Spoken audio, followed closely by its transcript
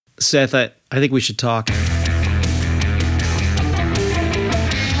Seth, I think we should talk.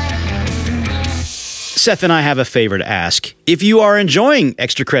 Seth and I have a favor to ask. If you are enjoying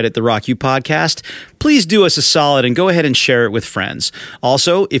Extra Credit, the Rock You podcast, please do us a solid and go ahead and share it with friends.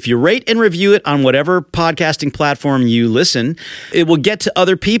 Also, if you rate and review it on whatever podcasting platform you listen, it will get to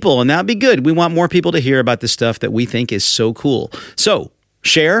other people, and that'd be good. We want more people to hear about this stuff that we think is so cool. So,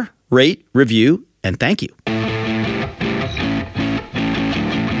 share, rate, review, and thank you.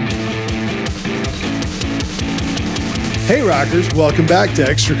 Hey Rockers, welcome back to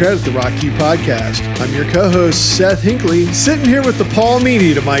Extra Credit, the Rock You podcast. I'm your co-host, Seth Hinckley, sitting here with the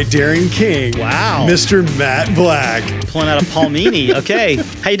Palmini to my daring king. Wow. Mr. Matt Black. Pulling out a Palmini. Okay.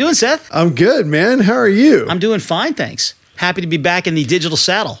 How you doing, Seth? I'm good, man. How are you? I'm doing fine, thanks. Happy to be back in the digital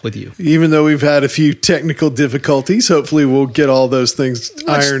saddle with you. Even though we've had a few technical difficulties, hopefully we'll get all those things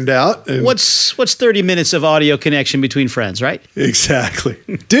ironed out. And What's 30 minutes of audio connection between friends, right? Exactly.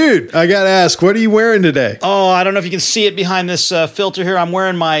 Dude, I got to ask, what are you wearing today? Oh, I don't know if you can see it behind this filter here. I'm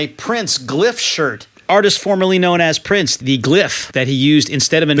wearing my Prince Glyph shirt. Artist formerly known as Prince, the glyph that he used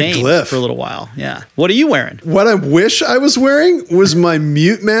instead of a name for a little while. Yeah. What are you wearing? What I wish I was wearing was my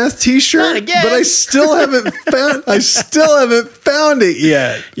Mute Math t-shirt. Not again. But I still haven't found it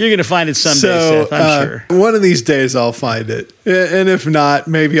yet. You're going to find it someday, Seth, I'm sure. One of these days I'll find it. And if not,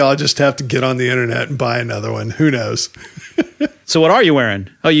 maybe I'll just have to get on the internet and buy another one. Who knows? So what are you wearing?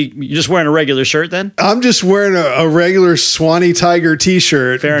 Oh, you're just wearing a regular shirt then? I'm just wearing a regular Swanee Tiger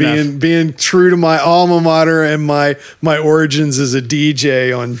t-shirt. Fair enough. Being true to my alma mater and my origins as a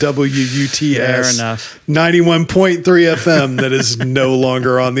DJ on WUTS. Fair enough. 91.3 FM that is no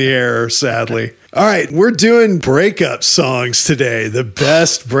longer on the air, sadly. All right, we're doing breakup songs today, the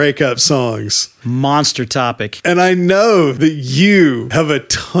best breakup songs. Monster topic. And I know that you have a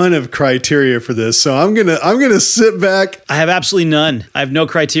ton of criteria for this, so I'm gonna sit back. I have absolutely none. I have no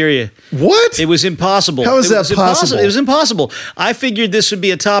criteria. What? It was impossible. How is that possible? It was impossible. I figured this would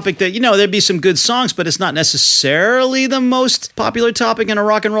be a topic that, there'd be some good songs, but it's not necessarily the most popular topic in a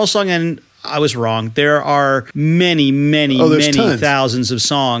rock and roll song, and I was wrong. There are many tons. thousands of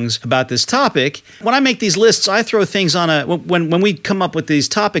songs about this topic. When I make these lists, I throw things on when we come up with these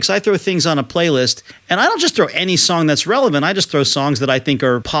topics, I throw things on a playlist, and I don't just throw any song that's relevant. I just throw songs that I think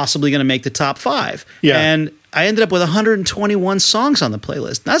are possibly going to make the top 5. Yeah. And I ended up with 121 songs on the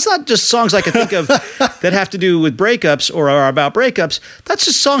playlist. That's not just songs I could think of that have to do with breakups or are about breakups. That's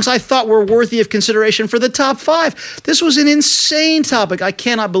just songs I thought were worthy of consideration for the top 5. This was an insane topic. I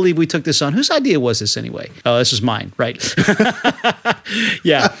cannot believe we took this on. Whose idea was this anyway? Oh, this is mine, right?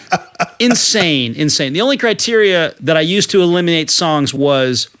 Yeah. Insane. The only criteria that I used to eliminate songs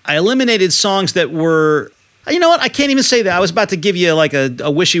was I eliminated songs that were... You know what? I can't even say that. I was about to give you like a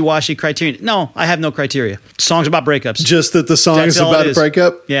wishy-washy criterion. No, I have no criteria. Songs about breakups. Just that the song is about a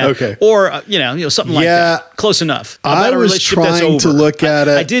breakup? Yeah. Okay. Or, something like that. Close enough. I was trying to look at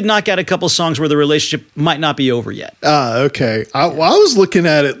it. I did knock out a couple songs where the relationship might not be over yet. Okay. I was looking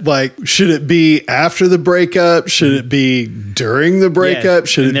at it like, should it be after the breakup? Should it be during the breakup?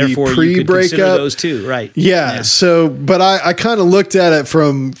 Should it be pre-breakup? You could consider those too, right. Yeah. So, but I kind of looked at it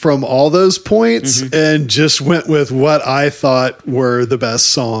from all those points and just went with what I thought were the best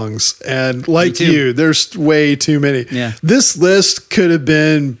songs. And like you, there's way too many. Yeah. This list could have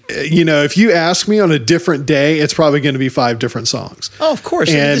been, if you ask me on a different day, it's probably going to be 5 different songs. Oh, of course.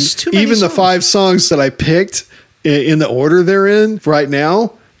 And too many even songs. the 5 songs that I picked in the order they're in right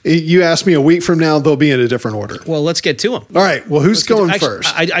now, you ask me a week from now, they'll be in a different order. Well, let's get to them. All right. Well, who's going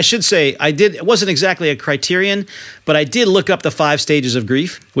first? I should say it wasn't exactly a criterion, but I did look up the 5 stages of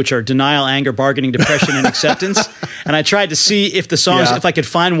grief, which are denial, anger, bargaining, depression, and acceptance. And I tried to see if the songs, if I could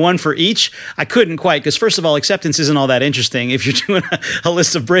find one for each. I couldn't quite, because first of all, acceptance isn't all that interesting if you're doing a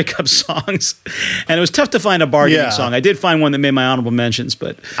list of breakup songs. And it was tough to find a bargaining song. I did find one that made my honorable mentions,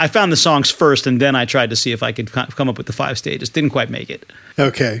 but I found the songs first, and then I tried to see if I could come up with the 5 stages. Didn't quite make it.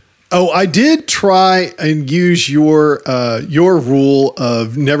 Okay. Oh, I did try and use your rule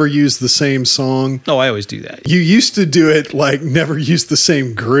of never use the same song. Oh, I always do that. You used to do it like never use the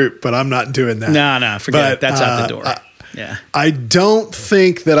same group, but I'm not doing that. No, forget it. That's out the door. Yeah. I don't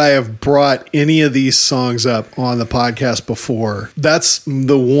think that I have brought any of these songs up on the podcast before. That's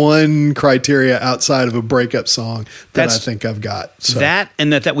the one criteria outside of a breakup song that I think I've got. So. That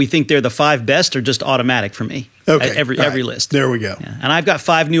and that we think they're the 5 best are just automatic for me. Okay. Every list. There we go. Yeah. And I've got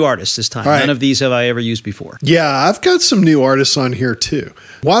 5 new artists this time. None of these have I ever used before. Yeah, I've got some new artists on here too.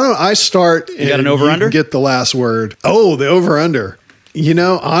 Why don't I start? You got an over-under? Get the last word. Oh, the over-under.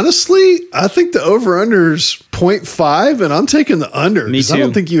 Honestly, I think the over-under's 0.5, and I'm taking the under. Me too. I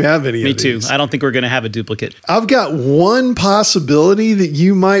don't think you have any Me of these. too. I don't think we're going to have a duplicate. I've got one possibility that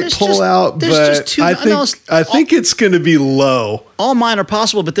you might pull out, but I think it's going to be low. All mine are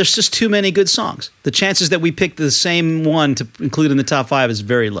possible, but there's just too many good songs. The chances that we pick the same one to include in the top 5 is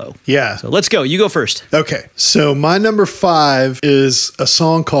very low. Yeah. So let's go. You go first. Okay. So my number 5 is a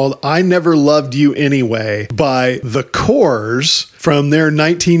song called I Never Loved You Anyway by The Corrs from their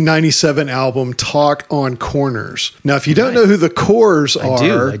 1997 album Talk on Corners. Now, if you don't know who The Corrs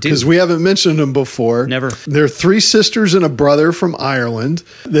are, because we haven't mentioned them before. Never. They're 3 sisters and a brother from Ireland.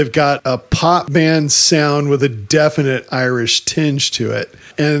 They've got a pop band sound with a definite Irish tinge to it.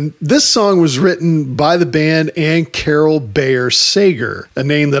 And this song was written by the band and Carol Bayer Sager, a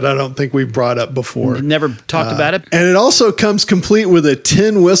name that I don't think we've brought up before. Never talked about it. And it also comes complete with a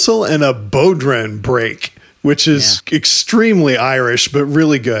tin whistle and a bodhrán break, which is extremely Irish, but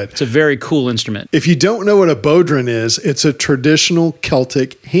really good. It's a very cool instrument. If you don't know what a bodhrán is, it's a traditional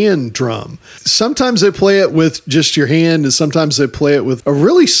Celtic hand drum. Sometimes they play it with just your hand, and sometimes they play it with a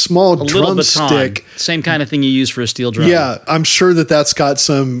really small drumstick. Same kind of thing you use for a steel drum. Yeah, I'm sure that's got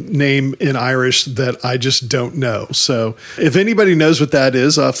some name in Irish that I just don't know. So if anybody knows what that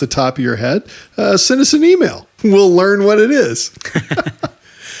is off the top of your head, send us an email. We'll learn what it is.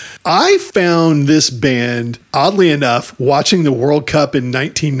 I found this band, oddly enough, watching the World Cup in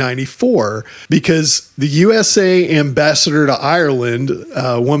 1994 because the USA ambassador to Ireland,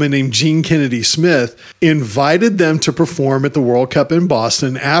 a woman named Jean Kennedy Smith, invited them to perform at the World Cup in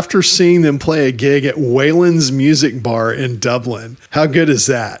Boston after seeing them play a gig at Wayland's Music Bar in Dublin. How good is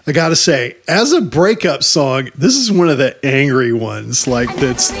that? I gotta say, as a breakup song, this is one of the angry ones, like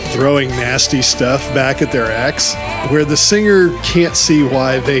that's throwing nasty stuff back at their ex, where the singer can't see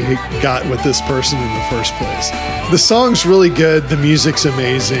why they got with this person in the first place. The song's really good. The music's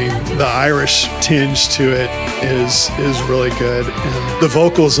amazing. The Irish tinge to it is really good. And the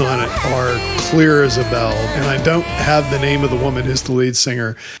vocals on it are clear as a bell. And I don't have the name of the woman who's the lead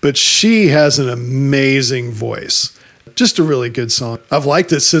singer, but she has an amazing voice. Just a really good song. I've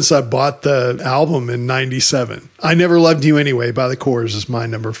liked it since I bought the album in 97. I Never Loved You Anyway by The Corrs is my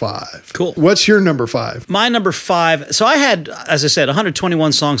number 5. Cool. What's your number 5? My number 5. So I had, as I said,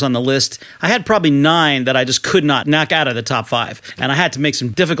 121 songs on the list. I had probably 9 that I just could not knock out of the top 5. And I had to make some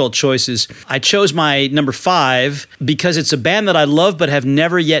difficult choices. I chose my number 5 because it's a band that I love but have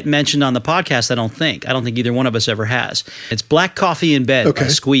never yet mentioned on the podcast, I don't think. I don't think either one of us ever has. It's Black Coffee in Bed by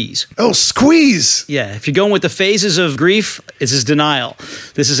Squeeze. Oh, Squeeze! Yeah, if you're going with the phases of grief, it's his denial.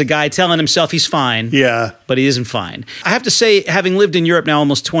 This is a guy telling himself he's fine. Yeah. But he isn't fine. I have to say, having lived in Europe now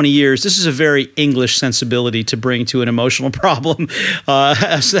almost 20 years, this is a very English sensibility to bring to an emotional problem.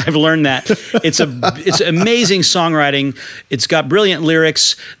 I've learned that. It's amazing songwriting. It's got brilliant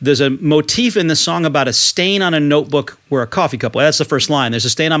lyrics. There's a motif in the song about a stain on a notebook where a coffee cup was. That's the first line. There's a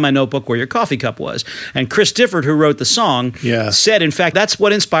stain on my notebook where your coffee cup was. And Chris Difford, who wrote the song, said, in fact, that's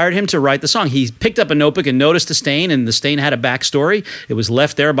what inspired him to write the song. He picked up a notebook and noticed the stain, and the stain had a backstory. It was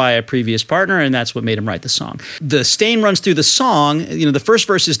left there by a previous partner, and that's what made him write the song. The stain runs through the song. You know, the first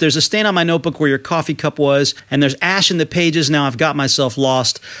verse is, there's a stain on my notebook where your coffee cup was, and there's ash in the pages. Now I've got myself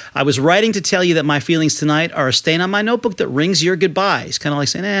lost. I was writing to tell you that my feelings tonight are a stain on my notebook that rings your goodbyes. Kind of like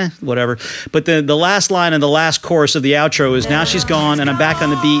saying, whatever. But the last line and the last chorus of the outro is, now she's gone and I'm back on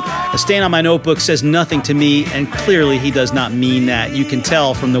the beat. A stain on my notebook says nothing to me, and clearly he does not mean that. You can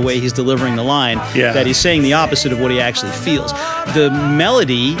tell from the way he's delivering the line that he's saying the opposite of what he actually feels. The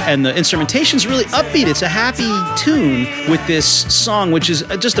melody and the instrumentation is really upbeat. It's a happy tune with this song, which is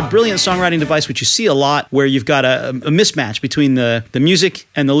just a brilliant songwriting device, which you see a lot, where you've got a mismatch between the music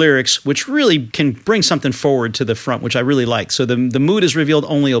and the lyrics, which really can bring something forward to the front, which I really like. So the mood is revealed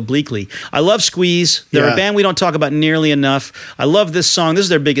only obliquely. I love Squeeze. They're a band we don't talk about nearly enough. I love this song. This is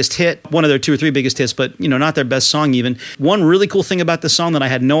their biggest hit, one of their 2 or 3 biggest hits, but not their best song even. One really cool thing about the song that I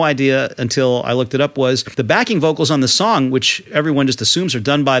had no idea until I looked it up was the backing vocals on the song, which everyone just assumes are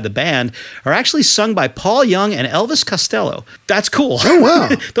done by the band, are actually sung by Paul Young and Elvis Costello. That's cool. Oh, wow.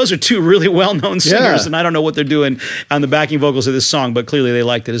 Those are 2 really well-known singers, and I don't know what they're doing on the backing vocals of this song, but clearly they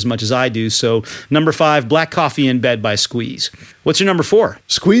liked it as much as I do. So number 5, Black Coffee in Bed by Squeeze. What's your number 4?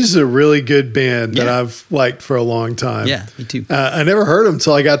 Squeeze is a really good band that I've liked for a long time. Yeah, me too. I never heard them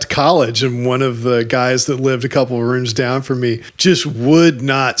until I got to college, and one of the guys that lived a couple of rooms down from me just would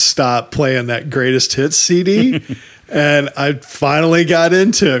not stop playing that greatest hits CD. And I finally got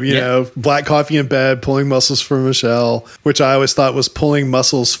into him, Black Coffee in Bed, Pulling Muscles for Michelle, which I always thought was Pulling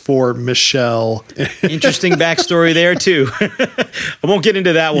Muscles for Michelle. Interesting backstory there, too. I won't get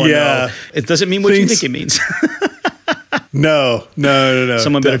into that one. Yeah. No. It doesn't mean what you think it means. No.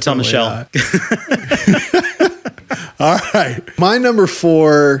 Someone better tell Michelle. All right. My number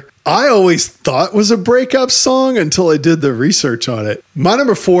 4, I always thought was a breakup song until I did the research on it. My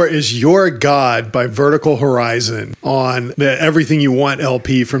number 4 is You're a God by Vertical Horizon on the Everything You Want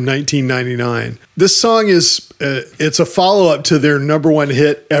LP from 1999. This song is, it's a follow-up to their number 1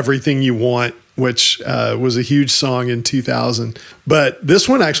 hit, Everything You Want, which was a huge song in 2000. But this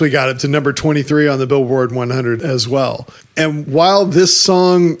one actually got up to number 23 on the Billboard 100 as well. And while this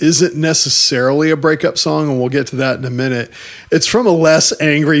song isn't necessarily a breakup song, and we'll get to that in a minute, it's from a less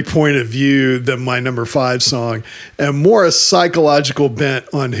angry point of view than my number 5 song, and more a psychological bent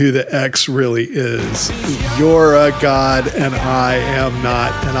on who the ex really is. You're a god and I am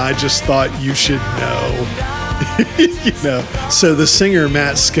not, and I just thought you should know. So the singer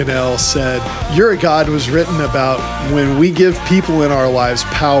Matt Scannell said, You're a God was written about when we give people in our lives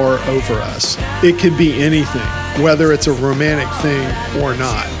power over us. It could be anything, whether it's a romantic thing or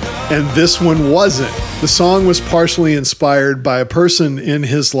not. And this one wasn't. The song was partially inspired by a person in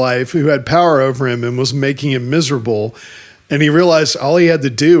his life who had power over him and was making him miserable. And he realized all he had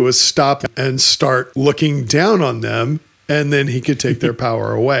to do was stop and start looking down on them, and then he could take their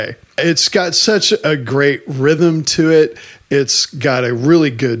power away. It's got such a great rhythm to it. It's got a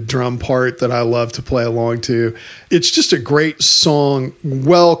really good drum part that I love to play along to. It's just a great song,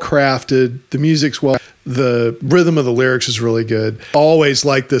 well crafted. The music's well. The rhythm of the lyrics is really good. Always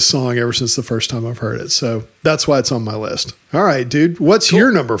liked this song ever since the first time I've heard it. So that's why it's on my list. All right, dude. What's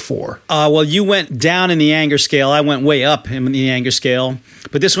your number 4? Well, you went down in the anger scale. I went way up in the anger scale.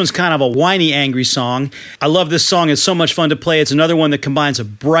 But this one's kind of a whiny, angry song. I love this song. It's so much fun to play. It's another one that combines a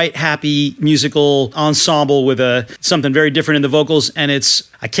bright, happy musical ensemble with something very different in the vocals. And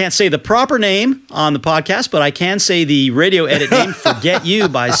I can't say the proper name on the podcast, but I can say the radio edit name, Forget You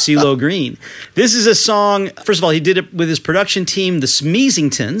by CeeLo Green. This is a song, first of all, he did it with his production team, the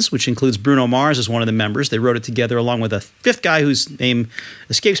Smeezingtons, which includes Bruno Mars as one of the members. They wrote it together along with a 5th guy whose name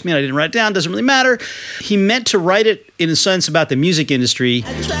escapes me and I didn't write it down. Doesn't really matter. He meant to write it in a sense about the music industry,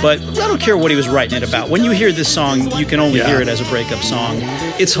 but I don't care what he was writing it about. When you hear this song, you can only hear it as a breakup song.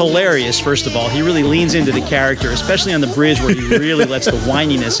 It's hilarious, first of all. He really leans into the character, especially on the bridge where he really lets the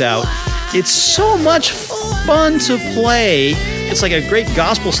whininess out. It's so much fun to play. It's like a great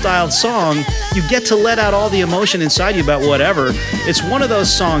gospel-styled song. You get to let out all the emotion inside you about whatever. It's one of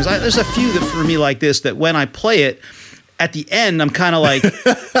those songs. There's a few that for me like this that when I play it, at the end, I'm kind of like,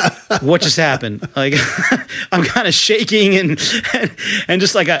 what just happened? Like, I'm kind of shaking and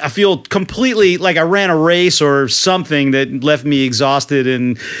just like I feel completely like I ran a race or something that left me exhausted.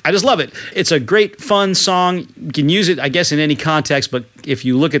 And I just love it. It's a great, fun song. You can use it, I guess, in any context. But if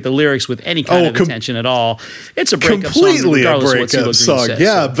you look at the lyrics with any kind of attention at all, it's a breakup song. Completely a breakup song. Says,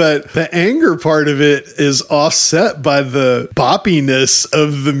 yeah, but the anger part of it is offset by the boppiness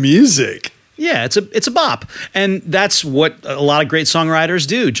of the music. Yeah, it's a bop. And that's what a lot of great songwriters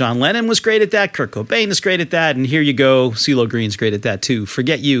do. John Lennon was great at that. Kurt Cobain is great at that. And here you go. CeeLo Green's great at that too.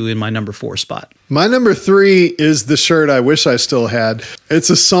 Forget You in my number 4 spot. My number 3 is the shirt I wish I still had. It's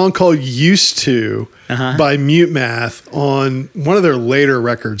a song called Used To by Mute Math on one of their later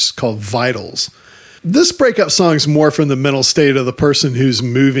records called Vitals. This breakup song is more from the mental state of the person who's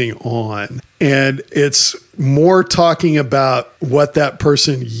moving on. And it's more talking about what that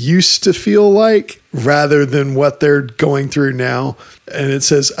person used to feel like rather than what they're going through now. And it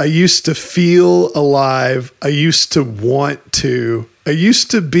says, I used to feel alive. I used to want to. I used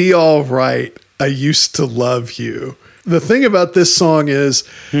to be all right. I used to love you. The thing about this song is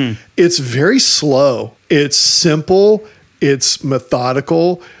it's very slow. It's simple. It's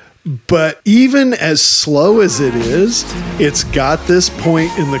methodical. But even as slow as it is, it's got this point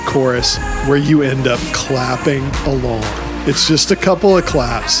in the chorus where you end up clapping along. It's just a couple of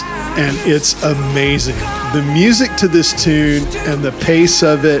claps, and it's amazing. The music to this tune and the pace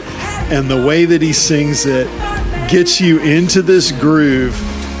of it and the way that he sings it gets you into this groove.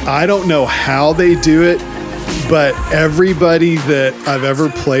 I don't know how they do it, but everybody that I've ever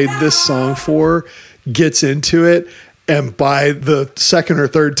played this song for gets into it. And by the second or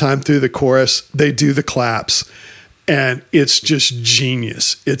third time through the chorus, they do the claps. And it's just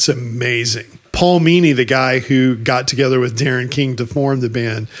genius. It's amazing. Paul Meany, the guy who got together with Darren King to form the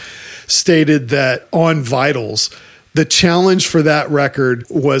band, stated that on Vitals, the challenge for that record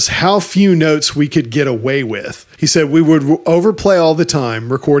was how few notes we could get away with. He said we would overplay all the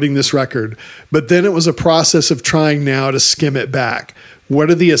time recording this record, but then it was a process of trying now to skim it back. What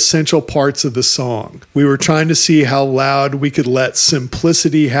are the essential parts of the song? We were trying to see how loud we could let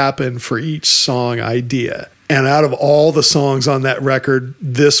simplicity happen for each song idea. And out of all the songs on that record,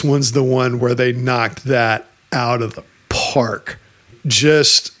 this one's the one where they knocked that out of the park.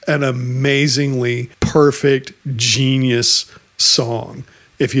 Just an amazingly perfect, genius song.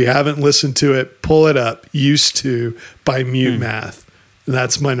 If you haven't listened to it, pull it up. Used To by Mute Math.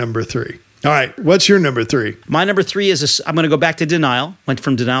 That's my number 3. All right. What's your number 3? My number 3 is, I'm going to go back to Denial. Went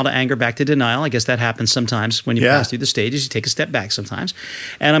from Denial to Anger, back to Denial. I guess that happens sometimes when you pass through the stages. You take a step back sometimes.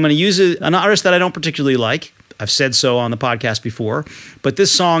 And I'm going to use an artist that I don't particularly like. I've said so on the podcast before. But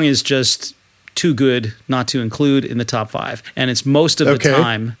this song is just too good not to include in the top 5. And it's Most of the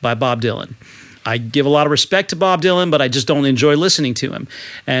Time by Bob Dylan. I give a lot of respect to Bob Dylan, but I just don't enjoy listening to him.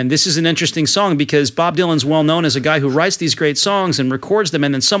 And this is an interesting song because Bob Dylan's well known as a guy who writes these great songs and records them,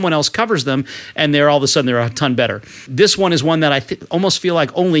 and then someone else covers them, and they're all of a sudden they're a ton better. This one is one that I almost feel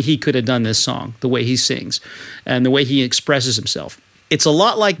like only he could have done this song, the way he sings and the way he expresses himself. It's a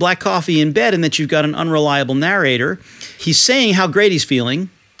lot like Black Coffee in Bed in that you've got an unreliable narrator. He's saying how great he's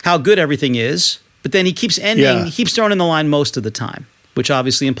feeling, how good everything is, but then he keeps ending, he keeps throwing in the line most of the time, which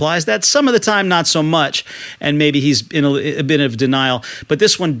obviously implies that some of the time, not so much, and maybe he's in a bit of denial. But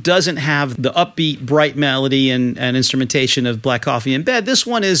this one doesn't have the upbeat, bright melody and instrumentation of Black Coffee in Bed. This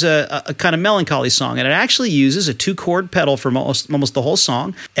one is a kind of melancholy song, and it actually uses a 2-chord pedal for almost the whole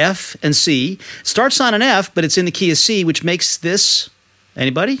song, F and C. Starts on an F, but it's in the key of C, which makes this...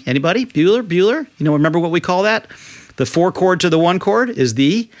 Anybody? Bueller? You know, remember what we call that? The 4-chord to the 1-chord is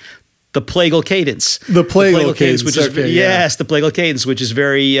the plagal cadence. The plagal cadence, which is the plagal cadence, which is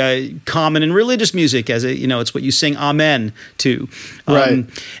very common in religious music, as it's what you sing amen to. Right.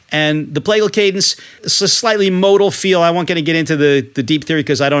 And the plagal cadence is a slightly modal feel. I won't going to get into the deep theory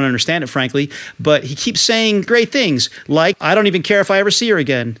because I don't understand it, frankly. But he keeps saying great things like, I don't even care if I ever see her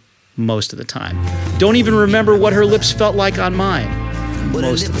again, most of the time. Don't even remember what her lips felt like on mine.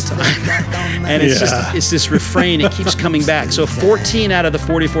 Most of the time. And it's this refrain, it keeps coming back. So 14 out of the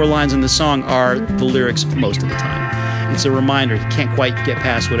 44 lines in the song are the lyrics most of the time. It's a reminder, you can't quite get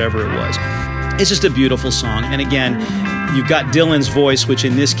past whatever it was. It's just a beautiful song. And again, you've got Dylan's voice, which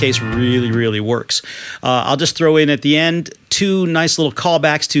in this case really, really works. I'll just throw in at the end 2 nice little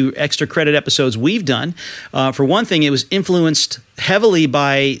callbacks to extra credit episodes we've done. For one thing, it was influenced heavily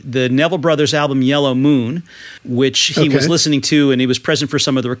by the Neville Brothers album Yellow Moon, which he was listening to and he was present for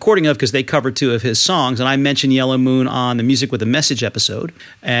some of the recording of because they covered 2 of his songs. And I mentioned Yellow Moon on the Music with a Message episode.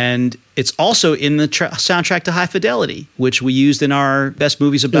 And it's also in the soundtrack to High Fidelity, which we used in our Best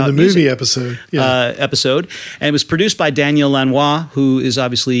Movies About the Music movie episode. And it was produced by Daniel Lanois, who is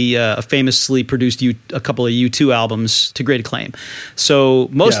obviously famously produced a couple of U2 albums to great acclaim. So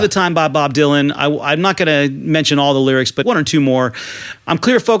most of the time by Bob Dylan. I'm not going to mention all the lyrics, but 1 or 2 more. I'm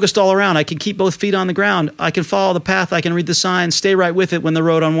clear focused all around. I can keep both feet on the ground. I can follow the path. I can read the signs, stay right with it when the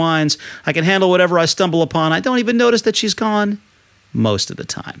road unwinds. I can handle whatever I stumble upon. I don't even notice that she's gone most of the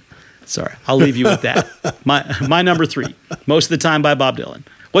time. Sorry, I'll leave you with that. My number 3, Most of the Time by Bob Dylan.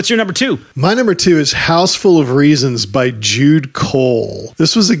 What's your number 2? My number 2 is House Full of Reasons by Jude Cole.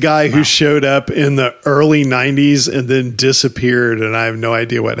 This was a guy who showed up in the early 90s and then disappeared, and I have no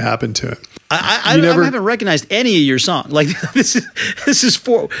idea what happened to him. I haven't recognized any of your songs. Like this is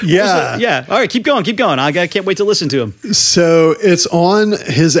for yeah. All right, keep going. I can't wait to listen to him. So it's on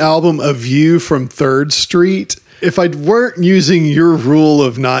his album A View from 3rd Street. If I weren't using your rule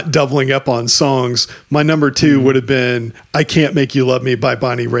of not doubling up on songs, my number 2 would have been I Can't Make You Love Me by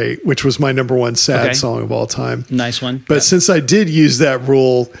Bonnie Raitt, which was my number 1 sad song of all time. Nice one. But since I did use that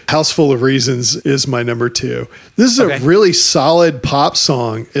rule, House Full of Reasons is my number 2. This is a really solid pop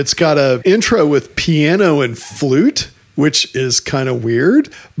song. It's got an intro with piano and flute, which is kind of weird,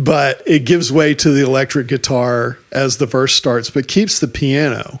 but it gives way to the electric guitar as the verse starts, but keeps the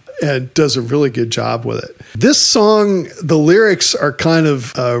piano and does a really good job with it. This song, the lyrics are kind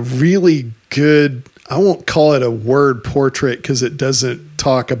of a really good, I won't call it a word portrait because it doesn't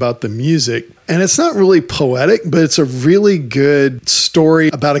talk about the music. And it's not really poetic, but it's a really good story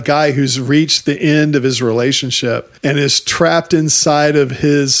about a guy who's reached the end of his relationship and is trapped inside of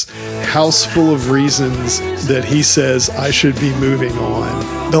his house full of reasons that he says, I should be moving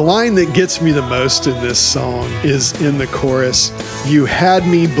on. The line that gets me the most in this song is in the chorus, you had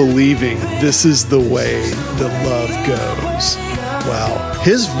me believing this is the way that love goes. Wow.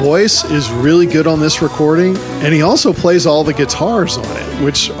 His voice is really good on this recording, and he also plays all the guitars on it,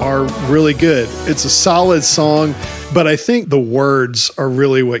 which are really good. It's a solid song, but I think the words are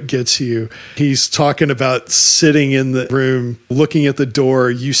really what gets you. He's talking about sitting in the room, looking at the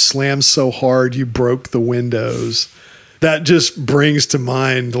door, you slammed so hard you broke the windows. That just brings to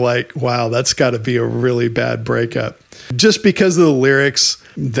mind like, wow, that's got to be a really bad breakup. Just because of the lyrics,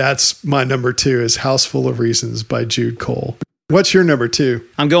 that's my number 2 is House Full of Reasons by Jude Cole. What's your number 2?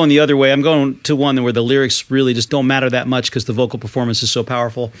 I'm going the other way. I'm going to one where the lyrics really just don't matter that much because the vocal performance is so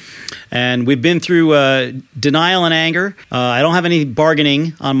powerful. And we've been through denial and anger. I don't have any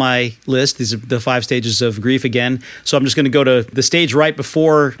bargaining on my list. These are the 5 stages of grief again. So I'm just going to go to the stage right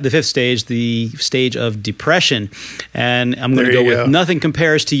before the 5th stage, the stage of depression. And I'm going to go with Nothing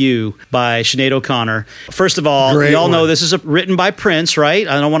Compares to You by Sinead O'Connor. First of all, we all know this is written by Prince, right?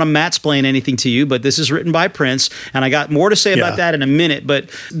 I don't want to matsplain anything to you, but this is written by Prince. And I got more to say about that in a minute. But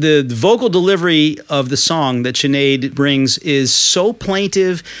the vocal delivery of the song that Sinead brings is so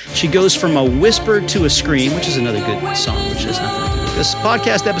plaintive. She goes from a whisper to a scream, which is another good song, which has nothing to do with this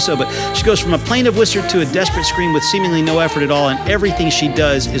podcast episode, but she goes from a plaintive whisper to a desperate scream with seemingly no effort at all, and everything she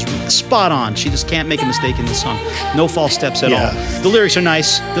does is spot on. She just can't make a mistake in this song. No false steps at all. The lyrics are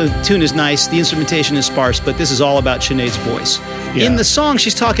nice, the tune is nice, the instrumentation is sparse, but this is all about Sinead's voice. In the song,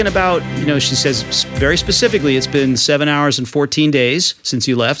 she's talking about, she says very specifically, it's been 7 hours and 14 days since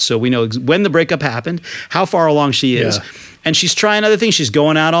you left, so we know when the breakup happened, how far along she is. And she's trying other things. She's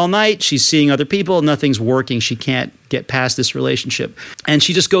going out all night. She's seeing other people. Nothing's working. She can't get past this relationship. And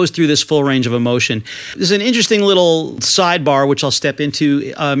she just goes through this full range of emotion. There's an interesting little sidebar, which I'll step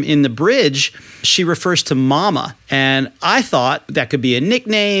into. In the bridge, she refers to Mama. And I thought that could be a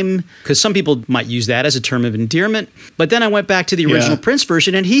nickname, because some people might use that as a term of endearment. But then I went back to the original Prince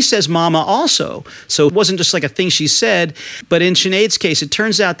version, and he says Mama also. So it wasn't just like a thing she said. But in Sinead's case, it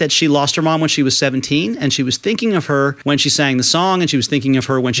turns out that she lost her mom when she was 17, and she was thinking of her when she sang the song, and she was thinking of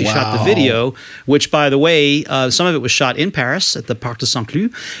her when she shot the video, which, by the way, some of it was shot in Paris at the Parc de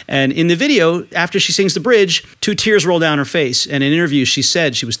Saint-Cloud. And in the video, after she sings the bridge, 2 tears roll down her face. And in interviews, she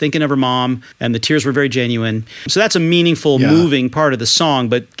said she was thinking of her mom, and the tears were very genuine. So that's a meaningful, moving part of the song.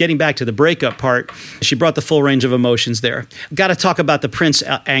 But getting back to the breakup part, she brought the full range of emotions there. Got to talk about the Prince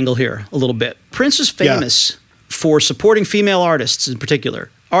angle here a little bit. Prince is famous for supporting female artists in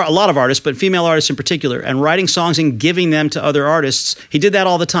particular. A lot of artists, but female artists in particular, and writing songs and giving them to other artists. He did that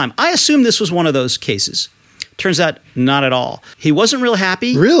all the time. I assume this was one of those cases. Turns out, not at all. He wasn't real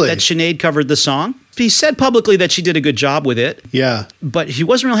happy that Sinead covered the song. He said publicly that she did a good job with it. But he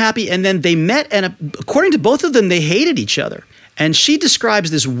wasn't real happy, and then they met, and according to both of them, they hated each other. And she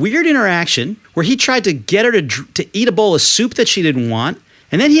describes this weird interaction where he tried to get her to eat a bowl of soup that she didn't want,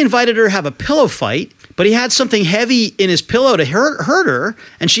 and then he invited her to have a pillow fight, but he had something heavy in his pillow to hurt her,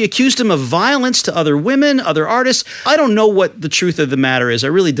 and she accused him of violence to other women, other artists. I don't know what the truth of the matter is. I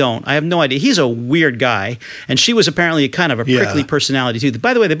really don't. I have no idea. He's a weird guy, and she was apparently kind of a prickly personality, too.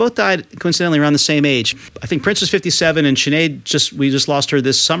 By the way, they both died, coincidentally, around the same age. I think Prince was 57, and Sinead, we just lost her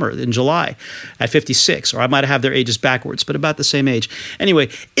this summer in July at 56, or I might have their ages backwards, but about the same age. Anyway,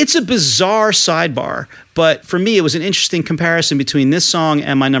 it's a bizarre sidebar, but for me, it was an interesting comparison between this song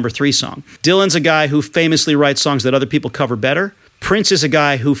and my number 3 song. Dylan's a guy who famously writes songs that other people cover better. Prince is a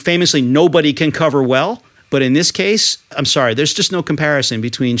guy who famously nobody can cover well. But in this case, I'm sorry, there's just no comparison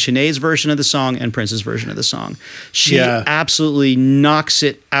between Sinead's version of the song and Prince's version of the song. She absolutely knocks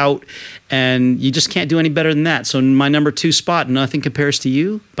it out, and you just can't do any better than that. So my number 2 spot, Nothing Compares to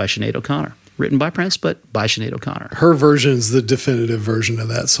You by Sinead O'Connor. Written by Prince, but by Sinead O'Connor. Her version is the definitive version of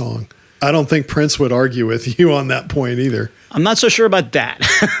that song. I don't think Prince would argue with you on that point either. I'm not so sure about that,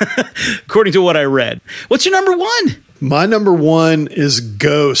 according to what I read. What's your number 1? My number 1 is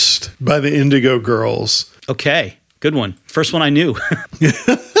Ghost by the Indigo Girls. Okay, good one. First one I knew.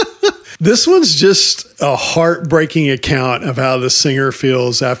 This one's just a heartbreaking account of how the singer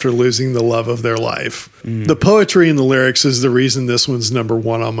feels after losing the love of their life. The poetry in the lyrics is the reason this one's number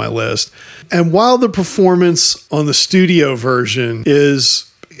 1 on my list. And while the performance on the studio version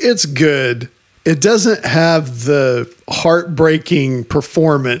it's good, it doesn't have the heartbreaking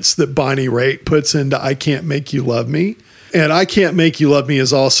performance that Bonnie Raitt puts into I Can't Make You Love Me. And I Can't Make You Love Me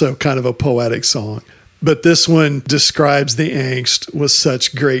is also kind of a poetic song. But this one describes the angst with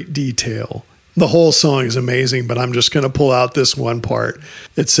such great detail. The whole song is amazing, but I'm just going to pull out this one part.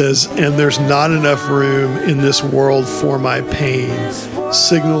 It says, and there's not enough room in this world for my pain.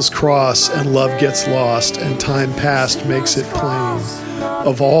 Signals cross and love gets lost, and time past makes it plain.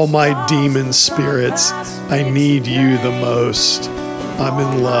 Of all my demon spirits, I need you the most. I'm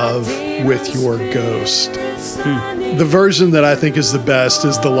in love with your ghost. The version that I think is the best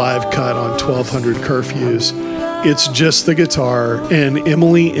is the live cut on 1200 Curfews. It's just the guitar and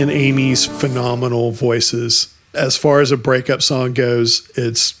Emily and Amy's phenomenal voices. As far as a breakup song goes,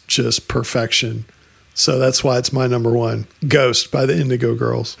 it's just perfection. So that's why it's my number 1. Ghost by the Indigo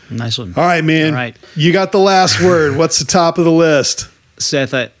Girls. Nice one. All right, man. All right. You got the last word. What's the top of the list?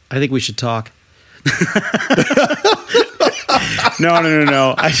 Seth, I think we should talk.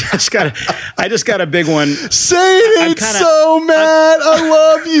 No. I just got a big one. Say it ain't so, Matt. I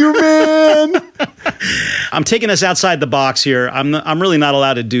love you, man. I'm taking us outside the box here. I'm really not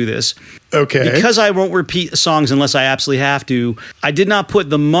allowed to do this. Okay. Because I won't repeat songs unless I absolutely have to, I did not put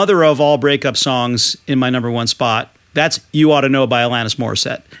the mother of all breakup songs in my number one spot. That's You Ought to Know by Alanis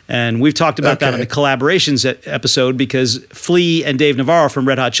Morissette. And we've talked about that in the collaborations episode because Flea and Dave Navarro from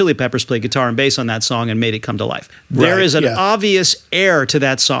Red Hot Chili Peppers played guitar and bass on that song and made it come to life. There is an obvious air to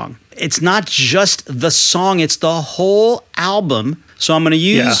that song. It's not just the song, it's the whole album. So I'm going to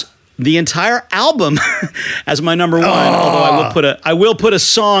use the entire album as my number one, although I will put a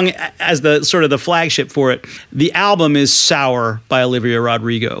song as the sort of the flagship for it. The album is Sour by Olivia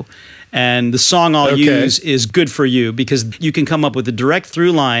Rodrigo. And the song I'll use is Good For You, because you can come up with a direct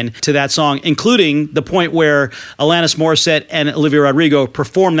through line to that song, including the point where Alanis Morissette and Olivia Rodrigo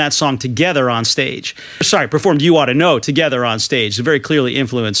performed that song together on stage. Performed You Ought to Know together on stage. Very clearly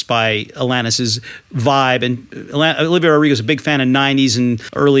influenced by Alanis's vibe. And Olivia Rodrigo's a big fan of 90s and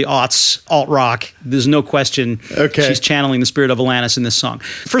early aughts alt-rock. There's no question she's channeling the spirit of Alanis in this song.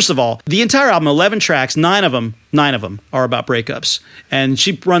 First of all, the entire album, 11 tracks, 9 of them are about breakups. And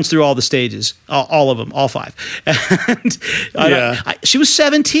she runs through all the stages, all of them, all 5. And she was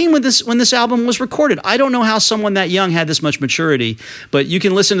 17 when this album was recorded. I don't know how someone that young had this much maturity, but you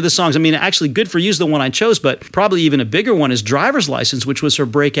can listen to the songs. I mean, actually, Good For You is the one I chose, but probably even a bigger one is Driver's License, which was her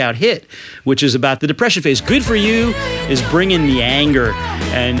breakout hit, which is about the depression phase. Good For You is bringing the anger,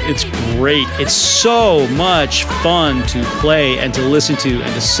 and it's great. It's so much fun to play and to listen to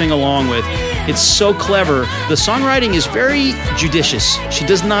and to sing along with. It's so clever. The songwriting is very judicious. She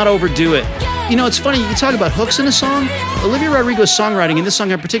does not overdo it. You know, it's funny, you talk about hooks in a song. Olivia Rodrigo's songwriting, in this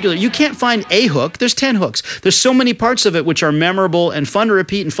song in particular, you can't find a hook. There's 10 hooks. There's so many parts of it which are memorable and fun to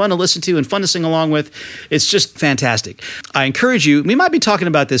repeat and fun to listen to and fun to sing along with. It's just fantastic. I encourage you, we might be talking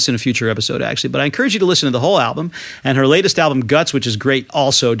about this in a future episode actually, but I encourage you to listen to the whole album. And her latest album, Guts, which is great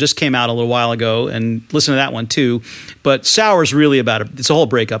also, just came out a little while ago, and listen to that one too. But Sour's really about it's a whole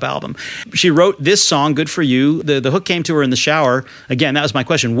breakup album. She wrote this song, Good For You. The hook came to her in the shower. Again, that was my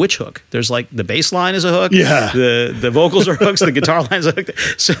question. Which hook? There's like the bass line is a hook. Yeah. The vocals are hooks. The guitar line is a hook.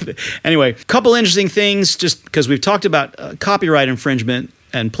 So anyway, a couple interesting things just because we've talked about copyright infringement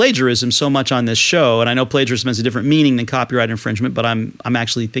and plagiarism so much on this show, and I know plagiarism has a different meaning than copyright infringement, but I'm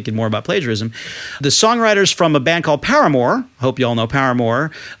actually thinking more about plagiarism. The songwriters from a band called Paramore, I hope you all know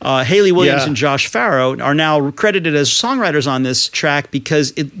Paramore, Hayley Williams and Josh Farro are now credited as songwriters on this track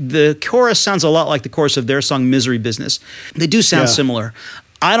because the chorus sounds a lot like the chorus of their song Misery Business. They do sound similar.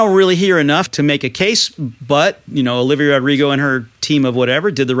 I don't really hear enough to make a case, but, you know, Olivia Rodrigo and her team of whatever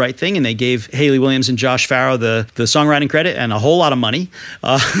did the right thing, and they gave Hayley Williams and Josh Farro the songwriting credit and a whole lot of money.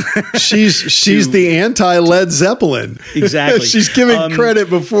 She's the anti-Led Zeppelin. Exactly. She's giving credit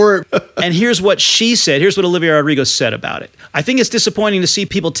before. And here's what she said. Here's what Olivia Rodrigo said about it. I think it's disappointing to see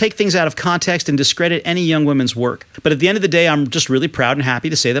people take things out of context and discredit any young women's work. But at the end of the day, I'm just really proud and happy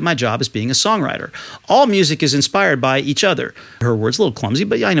to say that my job is being a songwriter. All music is inspired by each other. Her words a little clumsy,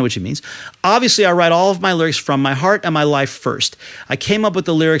 but yeah, I know what she means. Obviously, I write all of my lyrics from my heart and my life first. I came up with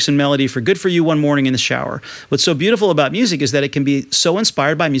the lyrics and melody for Good For You one morning in the shower. What's so beautiful about music is that it can be so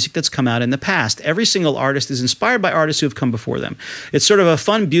inspired by music that's come out in the past. Every single artist is inspired by artists who have come before them. It's sort of a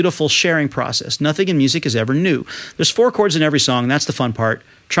fun, beautiful sharing process. Nothing in music is ever new. There's 4 chords in every song. That's the fun part.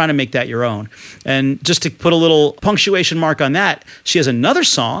 Trying to make that your own. And just to put a little punctuation mark on that, she has another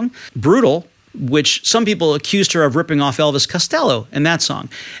song, Brutal, which some people accused her of ripping off Elvis Costello in that song.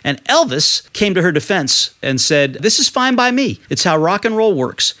 And Elvis came to her defense and said, "This is fine by me. It's how rock and roll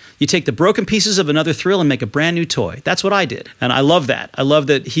works. You take the broken pieces of another thrill and make a brand new toy." That's what I did. And I love that. I love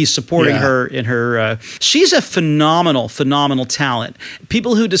that he's supporting her in her... she's a phenomenal, phenomenal talent.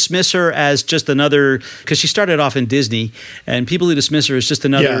 People who dismiss her as just another... Because she started off in Disney, and people who dismiss her as just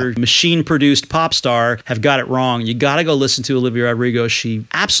another machine-produced pop star have got it wrong. You got to go listen to Olivia Rodrigo. She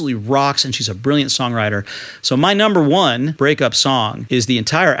absolutely rocks, and she's a brilliant songwriter. So my number one breakup song is the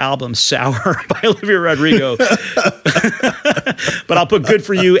entire album Sour by Olivia Rodrigo. But I'll put Good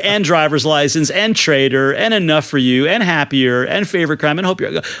For You and Driver's License and Traitor and Enough For You and Happier and Favorite Crime and Hope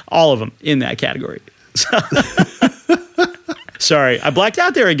You're... all of them in that category. Sorry, I blacked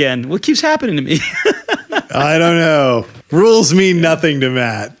out there again. What keeps happening to me? I don't know. Rules mean nothing to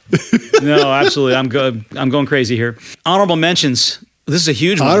Matt. No, absolutely. I'm good. I'm going crazy here. Honorable mentions. This is a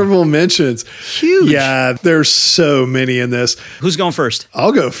huge one. Honorable mentions. Huge. Yeah, there's so many in this. Who's going first?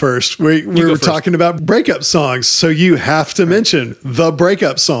 I'll go first. We were talking about breakup songs, so you have to mention the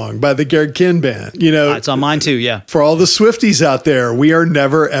breakup song by the Gerd Kinn Band. You know, It's on mine too, yeah. for all the Swifties out there, we are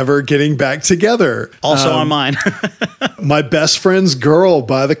never, ever getting back together. Also on mine. My Best Friend's Girl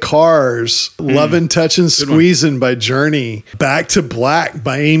by the Cars, Lovin', Touchin', Squeezin' by Journey, Back to Black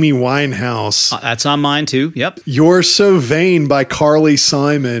by Amy Winehouse. That's on mine too, yep. You're So Vain by Carly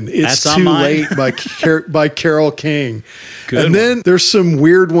Simon. It's That's on Too mine. Late by Carole King. Good And then there's some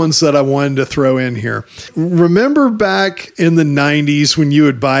weird ones that I wanted to throw in here. Remember back in the 90s when you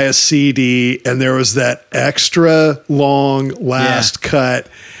would buy a CD and there was that extra long last cut,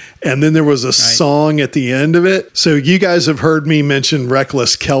 and then there was a song at the end of it? So you guys have heard me mention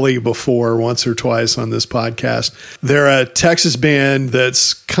Reckless Kelly before once or twice on this podcast. They're a Texas band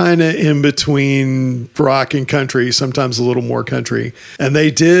that's kind of in between rock and country, sometimes a little more country. And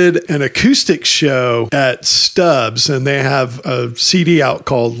they did an acoustic show at Stubbs, and they have a CD out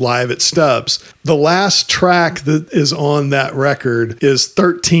called Live at Stubbs. The last track that is on that record is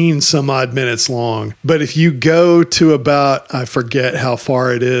 13 some odd minutes long. But if you go to about, I forget how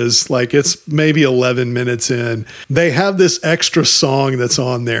far it is, like it's maybe 11 minutes in, they have this extra song that's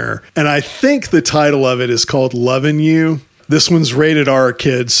on there. And I think the title of it is called Lovin' You. This one's rated R,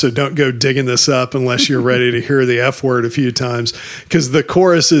 kids, so don't go digging this up unless you're ready to hear the F word a few times, because the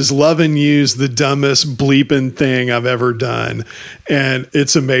chorus is "Lovin' you's the dumbest bleeping thing I've ever done." And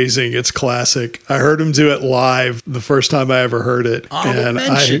it's amazing. It's classic. I heard him do it live the first time I ever heard it. Honorable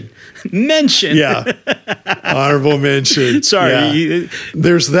mention. Yeah. Honorable mention. Sorry. Yeah.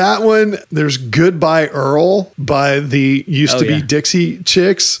 There's that one. There's Goodbye Earl by the used to be Dixie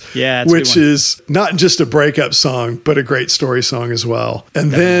Chicks, which is not just a breakup song, but a great story song as well.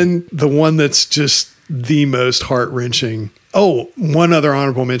 And then the one that's just the most heart-wrenching. Oh, one other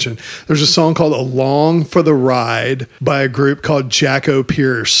honorable mention. There's a song called Along for the Ride by a group called Jacko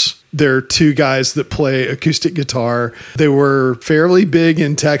Pierce. They're two guys that play acoustic guitar. They were fairly big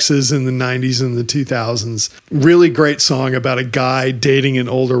in Texas in the 90s and the 2000s. Really great song about a guy dating an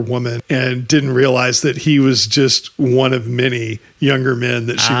older woman and didn't realize that he was just one of many younger men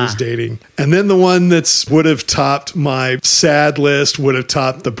that she was dating. And then the one that's would have topped my sad list, would have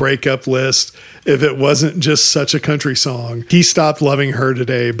topped the breakup list if it wasn't just such a country song. He Stopped Loving Her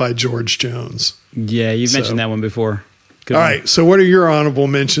Today by George Jones. Yeah, you've mentioned that one before. Good All one. right. So what are your honorable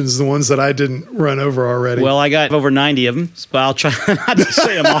mentions, the ones that I didn't run over already? Well, I got over 90 of them, but I'll try not to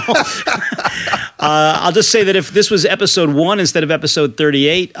say them all. I'll just say that if this was episode 1 instead of episode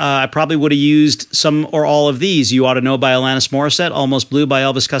 38, I probably would have used some or all of these. You Ought to Know by Alanis Morissette, Almost Blue by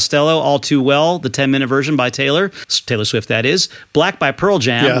Elvis Costello, All Too Well, the 10-minute version by Taylor Swift, that is, Black by Pearl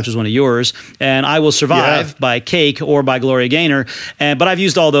Jam, which is one of yours, and I Will Survive by Cake or by Gloria Gaynor. But I've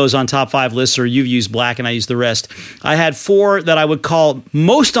used all those on top 5 lists, or you've used Black and I used the rest. I had 4 that I would call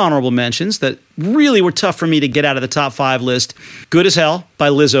most honorable mentions that really were tough for me to get out of the top 5 list. Good as Hell by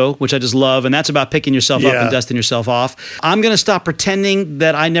Lizzo, which I just love, and that's about picking yourself up and dusting yourself off. I'm Gonna Stop Pretending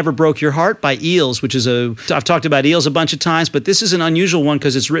That I Never Broke Your Heart by Eels, which is I've talked about Eels a bunch of times, but this is an unusual one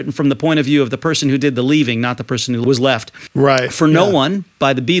because it's written from the point of view of the person who did the leaving, not the person who was left. Right. For No One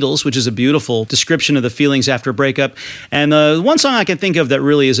by the Beatles, which is a beautiful description of the feelings after a breakup. And the one song I can think of that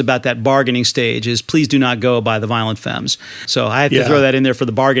really is about that bargaining stage is Please Do Not Go by the Violent Femmes. So I had to throw that in there for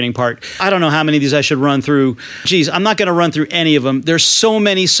the bargaining part. I don't know how many of these I should run through. Geez, I'm not going to run through any of them. There's so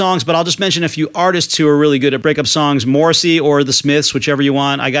many songs, but I'll just mention a few artists who are really good at breakup songs. Morrissey or the Smiths, whichever you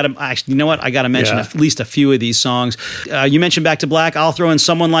want. I got to actually, you know what? I got to mention at least a few of these songs. You mentioned Back to Black. I'll throw in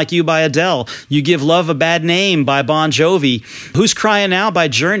Someone Like You by Adele. You Give Love a Bad Name by Bon Jovi. Who's Crying Now by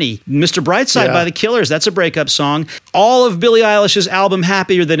Journey. Mr. Brightside by The Killers. That's a breakup song. All of Billie Eilish's album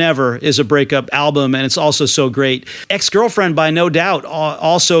Happier Than Ever is a breakup album, and it's also so great. Ex-Girlfriend by No Doubt.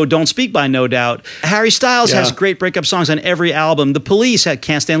 Also Don't Speak by No Doubt. Harry Styles has great breakup songs on every album. The Police had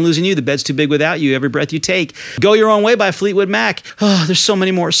Can't Stand Losing You, The Bed's Too Big Without You, Every Breath You Take. Go Your Own Way by Fleetwood Mac. Oh, there's so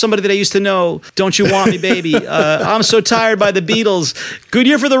many more. Somebody That I Used to Know. Don't You Want Me, Baby. I'm So Tired by the Beatles. Good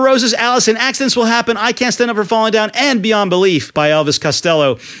Year for the Roses, Allison. Accidents Will Happen. I Can't Stand Up for Falling Down. And Beyond Belief by Elvis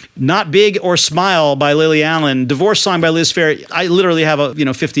Costello. Not Big or Smile by Lily Allen. Divorce Song by Liz Phair. I literally have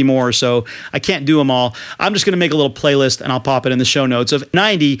 50 more, so I can't do them all. I'm just going to make a little playlist and I'll pop it in the show notes of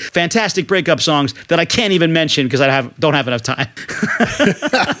 90 fantastic breakup songs that I can't even mention because I don't have enough time.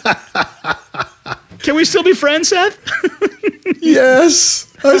 Can we still be friends, Seth?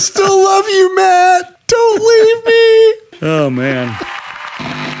 Yes. I still love you, Matt. Don't leave me. Oh, man.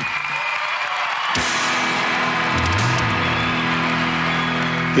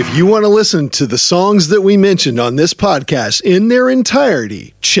 If you want to listen to the songs that we mentioned on this podcast in their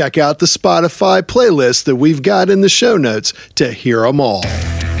entirety, check out the Spotify playlist that we've got in the show notes to hear them all.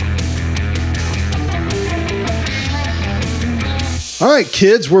 All right,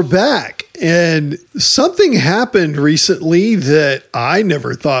 kids, we're back. And something happened recently that I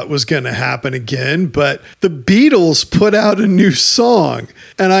never thought was going to happen again, but the Beatles put out a new song.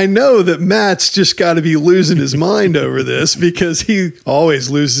 And I know that Matt's just got to be losing his mind over this because he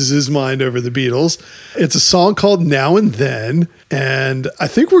always loses his mind over the Beatles. It's a song called Now and Then. And I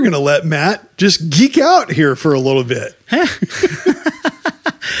think we're going to let Matt just geek out here for a little bit.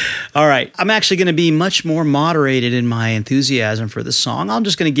 All right. I'm actually going to be much more moderated in my enthusiasm for the song. I'm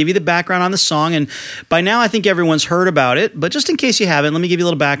just going to give you the background on the song. And by now, I think everyone's heard about it. But just in case you haven't, let me give you a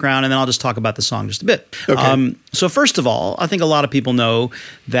little background, and then I'll just talk about the song just a bit. Okay. So first of all, I think a lot of people know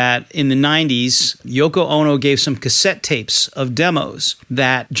that in the 90s, Yoko Ono gave some cassette tapes of demos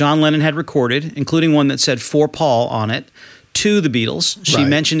that John Lennon had recorded, including one that said "For Paul" on it, to the Beatles. She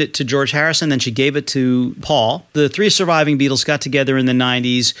mentioned it to George Harrison, then she gave it to Paul. The three surviving Beatles got together in the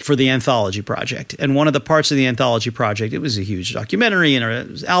 90s for the Anthology Project. And one of the parts of the Anthology Project, it was a huge documentary and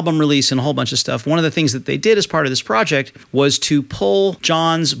an album release and a whole bunch of stuff. One of the things that they did as part of this project was to pull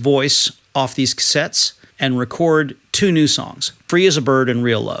John's voice off these cassettes and record two new songs, Free as a Bird and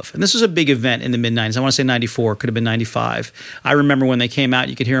Real Love. And this was a big event in the mid-90s. I want to say 94, could have been 95. I remember when they came out,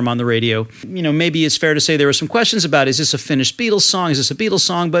 you could hear them on the radio. You know, maybe it's fair to say there were some questions about, is this a finished Beatles song? Is this a Beatles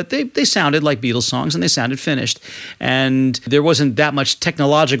song? But they sounded like Beatles songs and they sounded finished. And there wasn't that much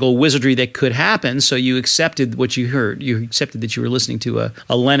technological wizardry that could happen, so you accepted what you heard. You accepted that you were listening to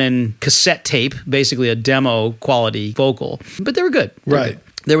a Lennon cassette tape, basically a demo quality vocal. But they were good. Right.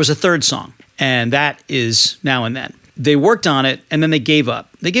 There was a third song, and that is Now and Then. They worked on it, and then they gave up.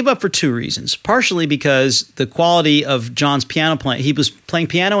 They gave up for two reasons. Partially because the quality of John's piano playing, he was playing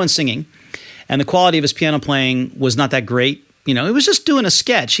piano and singing, and the quality of his piano playing was not that great. You know, he was just doing a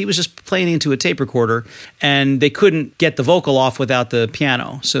sketch. He was just playing into a tape recorder, and they couldn't get the vocal off without the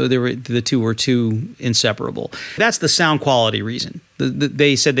piano. So the two were too inseparable. That's the sound quality reason.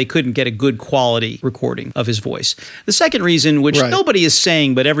 They said they couldn't get a good quality recording of his voice. The second reason, which nobody is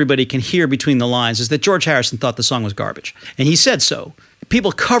saying but everybody can hear between the lines, is that George Harrison thought the song was garbage. And he said so.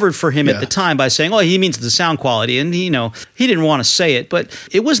 People covered for him at the time by saying, oh, he means the sound quality. And, he didn't want to say it, but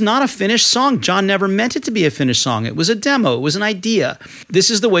it was not a finished song. John never meant it to be a finished song. It was a demo. It was an idea. This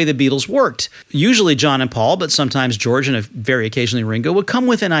is the way the Beatles worked. Usually John and Paul, but sometimes George and very occasionally Ringo would come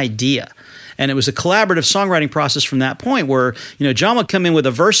with an idea. And it was a collaborative songwriting process from that point where, John would come in with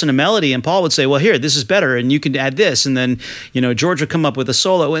a verse and a melody and Paul would say, well, here, this is better and you can add this. And then, George would come up with a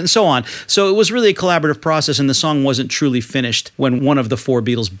solo and so on. So it was really a collaborative process and the song wasn't truly finished when one of the four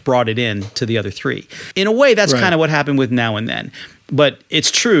Beatles brought it in to the other three. In a way, that's kind of what happened with Now and Then. But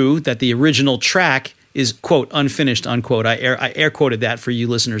it's true that the original track is, quote, unfinished, unquote. I air quoted that for you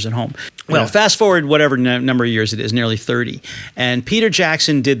listeners at home. Well, fast forward whatever number of years it is, nearly 30. And Peter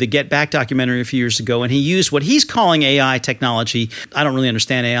Jackson did the Get Back documentary a few years ago, and he used what he's calling AI technology. I don't really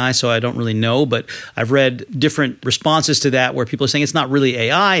understand AI, so I don't really know, but I've read different responses to that where people are saying it's not really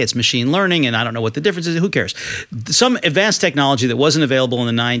AI, it's machine learning, and I don't know what the difference is. Who cares? Some advanced technology that wasn't available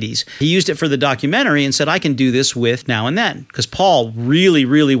in the 90s. He used it for the documentary and said, I can do this with Now and Then, because Paul really,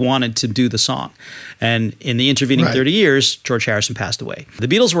 really wanted to do the song. And in the intervening 30 years, George Harrison passed away. The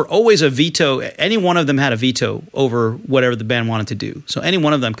Beatles were always a veto. Any one of them had a veto over whatever the band wanted to do. So any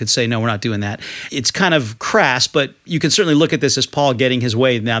one of them could say, no, we're not doing that. It's kind of crass, but you can certainly look at this as Paul getting his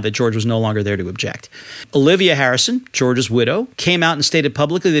way now that George was no longer there to object. Olivia Harrison, George's widow, came out and stated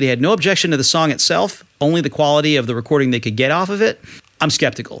publicly that he had no objection to the song itself, only the quality of the recording they could get off of it. I'm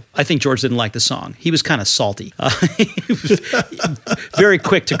skeptical. I think George didn't like the song. He was kind of salty. He was very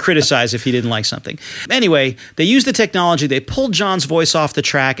quick to criticize if he didn't like something. Anyway, they used the technology. They pulled John's voice off the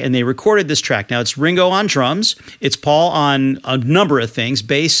track, and they recorded this track. Now, it's Ringo on drums. It's Paul on a number of things,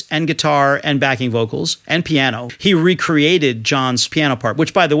 bass and guitar and backing vocals and piano. He recreated John's piano part,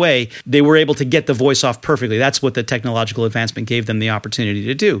 which, by the way, they were able to get the voice off perfectly. That's what the technological advancement gave them the opportunity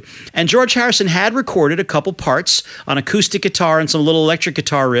to do. And George Harrison had recorded a couple parts on acoustic guitar and some little electric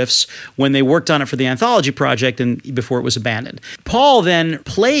guitar riffs when they worked on it for the Anthology Project and before it was abandoned. Paul then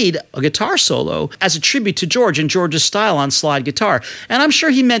played a guitar solo as a tribute to George in George's style on slide guitar. And I'm sure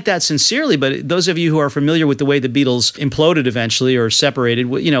he meant that sincerely, but those of you who are familiar with the way the Beatles imploded eventually or separated,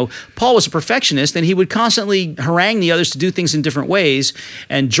 Paul was a perfectionist and he would constantly harangue the others to do things in different ways.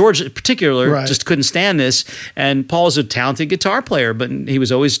 And George in particular just couldn't stand this. And Paul was a talented guitar player, but he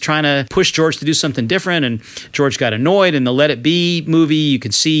was always trying to push George to do something different. And George got annoyed and the Let It Be movie movie. You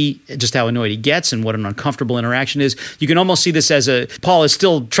can see just how annoyed he gets and what an uncomfortable interaction is. You can almost see this as Paul is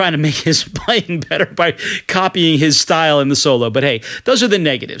still trying to make his playing better by copying his style in the solo. But hey, those are the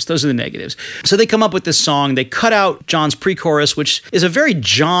negatives. So they come up with this song. They cut out John's pre-chorus, which is a very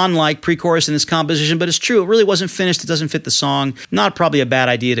John-like pre-chorus in this composition, but it's true. It really wasn't finished. It doesn't fit the song. Not probably a bad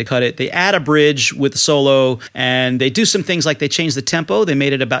idea to cut it. They add a bridge with the solo, and they do some things like they change the tempo. They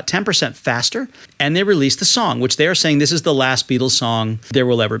made it about 10% faster, and they released the song, which they are saying this is the last Beatles song there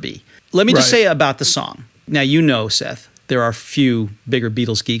will ever be. Let me just say about the song. Now, you know, Seth, there are few bigger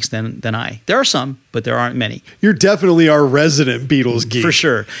Beatles geeks than I. There are some, but there aren't many. You're definitely our resident Beatles geek. For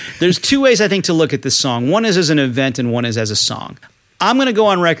sure. There's two ways, I think, to look at this song. One is as an event and one is as a song. I'm going to go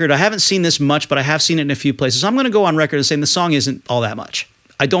on record. I haven't seen this much, but I have seen it in a few places. I'm going to go on record and saying the song isn't all that much.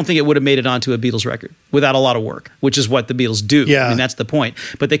 I don't think it would have made it onto a Beatles record without a lot of work, which is what the Beatles do. Yeah. I mean, that's the point.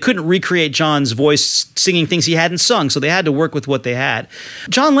 But they couldn't recreate John's voice singing things he hadn't sung, so they had to work with what they had.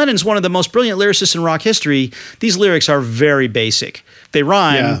 John Lennon's one of the most brilliant lyricists in rock history. These lyrics are very basic. They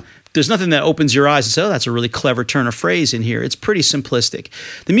rhyme. Yeah. There's nothing that opens your eyes and says, oh, that's a really clever turn of phrase in here. It's pretty simplistic.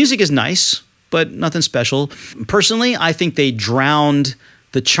 The music is nice, but nothing special. Personally, I think they drowned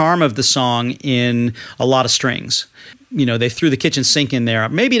the charm of the song in a lot of strings. You know, they threw the kitchen sink in there,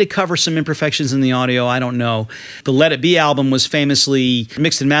 maybe to cover some imperfections in the audio. I don't know. The Let It Be album was famously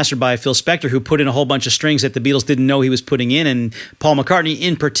mixed and mastered by Phil Spector, who put in a whole bunch of strings that the Beatles didn't know he was putting in. And Paul McCartney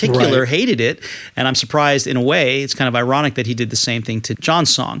in particular hated it. And I'm surprised in a way. It's kind of ironic that he did the same thing to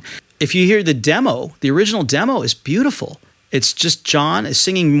John's song. If you hear the demo, the original demo is beautiful. It's just John is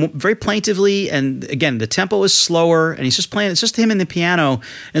singing very plaintively, and again, the tempo is slower, and he's just playing. It's just him and the piano,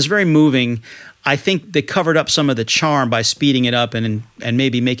 and it's very moving. I think they covered up some of the charm by speeding it up and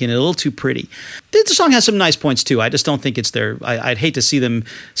maybe making it a little too pretty. The song has some nice points too. I just don't think it's their. I'd hate to see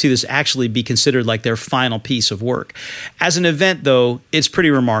this actually be considered like their final piece of work. As an event, though, it's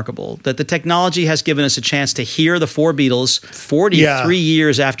pretty remarkable that the technology has given us a chance to hear the four Beatles 43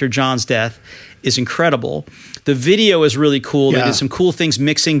 years after John's death is incredible. The video is really cool. They did some cool things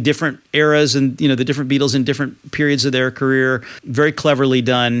mixing different eras and, you know, the different Beatles in different periods of their career. Very cleverly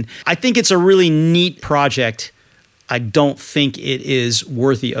done. I think it's a really neat project. I don't think it is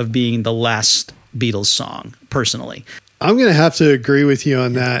worthy of being the last Beatles song, personally. I'm going to have to agree with you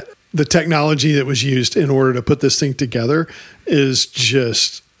on that. The technology that was used in order to put this thing together is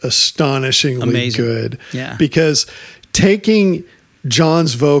just astonishingly amazing. Good. Yeah. Because taking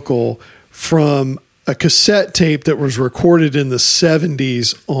John's vocal from a cassette tape that was recorded in the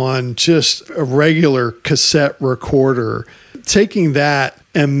 70s on just a regular cassette recorder, taking that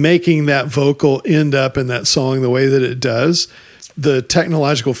and making that vocal end up in that song the way that it does, the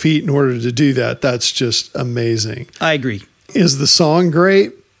technological feat in order to do that, that's just amazing. I agree. Is the song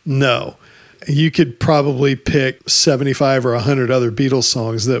great? No. You could probably pick 75 or 100 other Beatles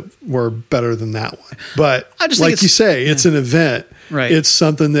songs that were better than that one. But like you say, it's an event. Right. It's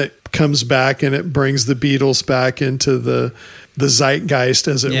something that comes back and it brings the Beatles back into the zeitgeist,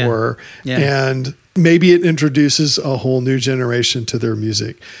 as it were. Yeah. And maybe it introduces a whole new generation to their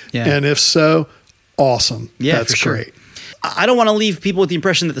music. Yeah. And if so, awesome. Yeah, that's for sure. great. I don't want to leave people with the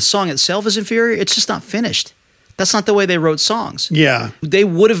impression that the song itself is inferior. It's just not finished. That's not the way they wrote songs. Yeah. They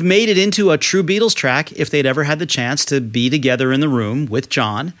would have made it into a true Beatles track if they'd ever had the chance to be together in the room with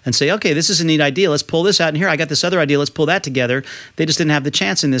John and say, okay, this is a neat idea. Let's pull this out. And here, I got this other idea. Let's pull that together. They just didn't have the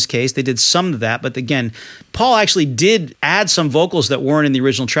chance in this case. They did some of that. But again, Paul actually did add some vocals that weren't in the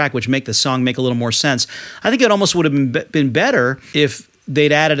original track, which make the song make a little more sense. I think it almost would have been better if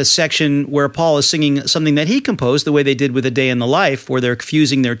they'd added a section where Paul is singing something that he composed the way they did with A Day in the Life, where they're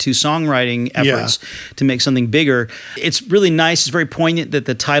fusing their two songwriting efforts to make something bigger. It's really nice. It's very poignant that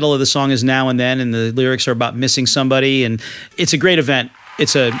the title of the song is Now and Then, and the lyrics are about missing somebody. And it's a great event.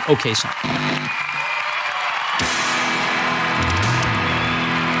 It's an okay song.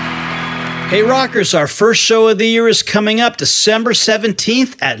 Hey Rockers, our first show of the year is coming up December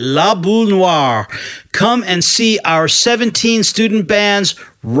 17th at La Boule Noire. Come and see our 17 student bands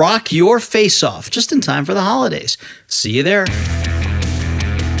rock your face off just in time for the holidays. See you there.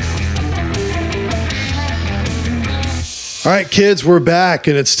 All right, kids, we're back,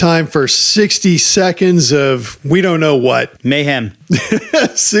 and it's time for 60 seconds of we don't know what. Mayhem.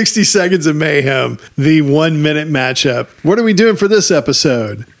 60 seconds of mayhem, the 1 minute matchup. What are we doing for this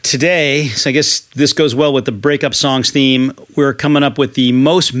episode? Today, so I guess this goes well with the Breakup songs theme, we're coming up with the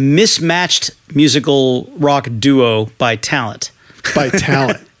most mismatched musical rock duo by talent. By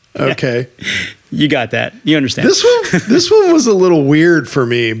talent. Okay. You got that. You understand. This one was a little weird for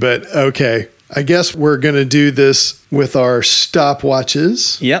me, but okay. I guess we're going to do this with our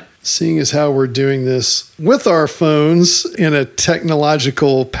stopwatches. Yep. Seeing as how we're doing this with our phones in a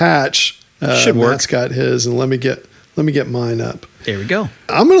technological patch. Should work. Matt's got his, and let me get mine up. There we go.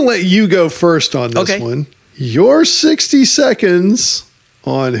 I'm going to let you go first on this one. Your 60 seconds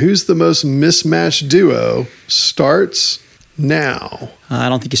on who's the most mismatched duo starts now. I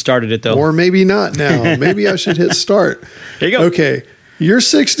don't think you started it, though. Or maybe not now. Maybe I should hit start. There you go. Okay. Your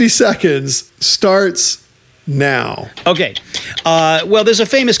 60 seconds starts now. Okay. Well, there's a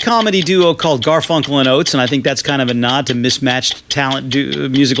famous comedy duo called Garfunkel and Oates, and I think that's kind of a nod to mismatched talent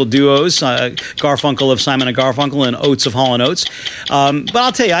musical duos. Garfunkel of Simon and Garfunkel and Oates of Hall & Oates. But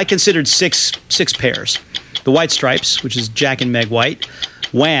I'll tell you, I considered six pairs. The White Stripes, which is Jack and Meg White.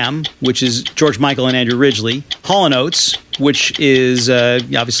 Wham, which is George Michael and Andrew Ridgeley. Hall & Oates, which is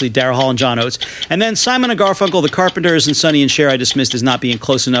obviously Daryl Hall and John Oates. And then Simon and Garfunkel, the Carpenters, and Sonny and Cher I dismissed as not being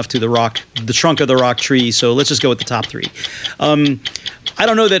close enough to the trunk of the rock tree. So let's just go with the top three. I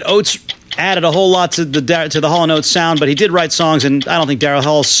don't know that Oates added a whole lot to the Hall & Oates sound, but he did write songs, and I don't think Daryl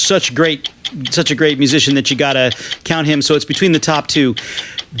Hall's such a great musician that you got to count him. So it's between the top two.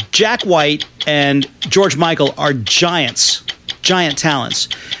 Jack White and George Michael are giant talents.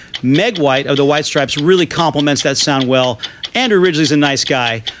 Meg White of the White Stripes really complements that sound well. Andrew Ridgeley's a nice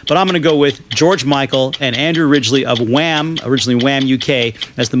guy, but I'm going to go with George Michael and Andrew Ridgeley of Wham, originally Wham UK,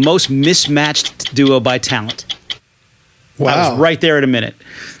 as the most mismatched duo by talent. Wow. I was right there in a minute.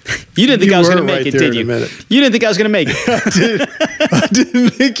 You didn't think I was going to make it, did you? You didn't think I was going to make it. I didn't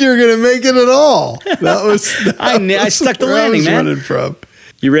think you were going to make it at all. I stuck the landing, man. Running from.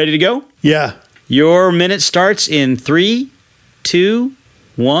 You ready to go? Yeah. Your minute starts in 3, 2,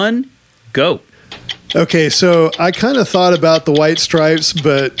 1, go. Okay, so I kind of thought about the White Stripes,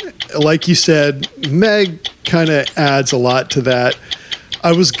 but like you said, Meg kind of adds a lot to that.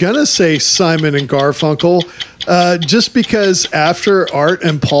 I was going to say Simon and Garfunkel, just because after Art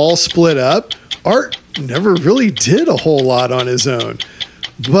and Paul split up, Art never really did a whole lot on his own.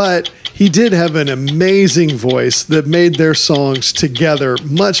 But he did have an amazing voice that made their songs together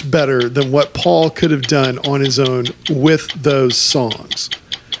much better than what Paul could have done on his own with those songs.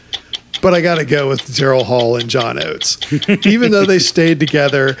 But I got to go with Daryl Hall and John Oates. Even though they stayed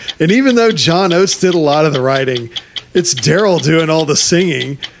together, and even though John Oates did a lot of the writing, it's Daryl doing all the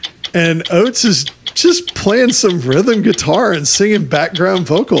singing, and Oates is just playing some rhythm guitar and singing background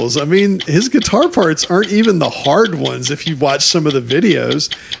vocals. I mean, his guitar parts aren't even the hard ones. If you watch some of the videos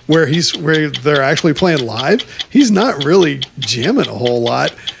where they're actually playing live, he's not really jamming a whole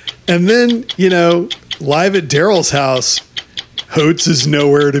lot. And then, live at Daryl's house, Oates is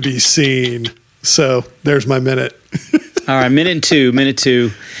nowhere to be seen. So there's my minute. All right, minute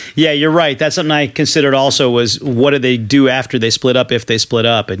two. Yeah, you're right. That's something I considered also was what did they do after they split up if they split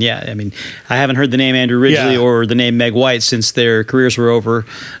up? And yeah, I mean, I haven't heard the name Andrew Ridgeley or the name Meg White since their careers were over,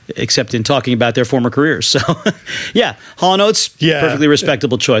 except in talking about their former careers. So yeah, Hall & Oates, perfectly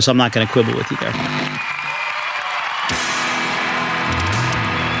respectable choice. I'm not going to quibble with you there.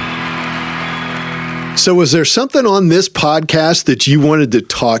 So was there something on this podcast that you wanted to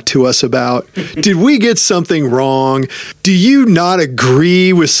talk to us about? Did we get something wrong? Do you not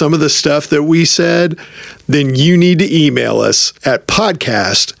agree with some of the stuff that we said? Then you need to email us at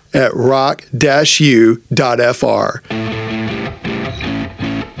podcast@rock-u.fr.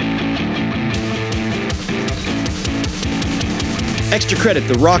 Extra Credit,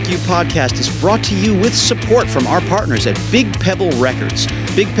 the Rock U podcast, is brought to you with support from our partners at Big Pebble Records.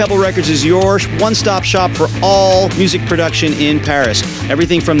 Big Pebble Records is your one-stop shop for all music production in Paris.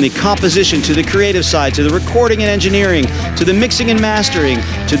 Everything from the composition to the creative side, to the recording and engineering, to the mixing and mastering,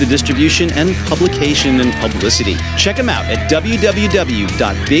 to the distribution and publication and publicity. Check them out at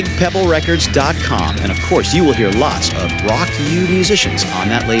www.bigpebblerecords.com. And of course, you will hear lots of Rock U musicians on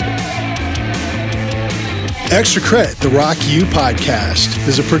that label. Extra Credit, the Rock U podcast,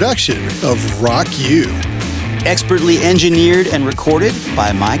 is a production of Rock U. Expertly engineered and recorded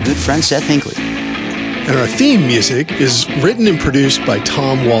by my good friend Seth Hinckley. And our theme music is written and produced by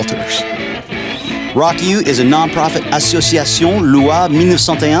Tom Walters. Rock U is a non-profit association loi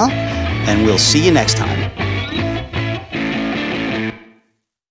 1901, and we'll see you next time.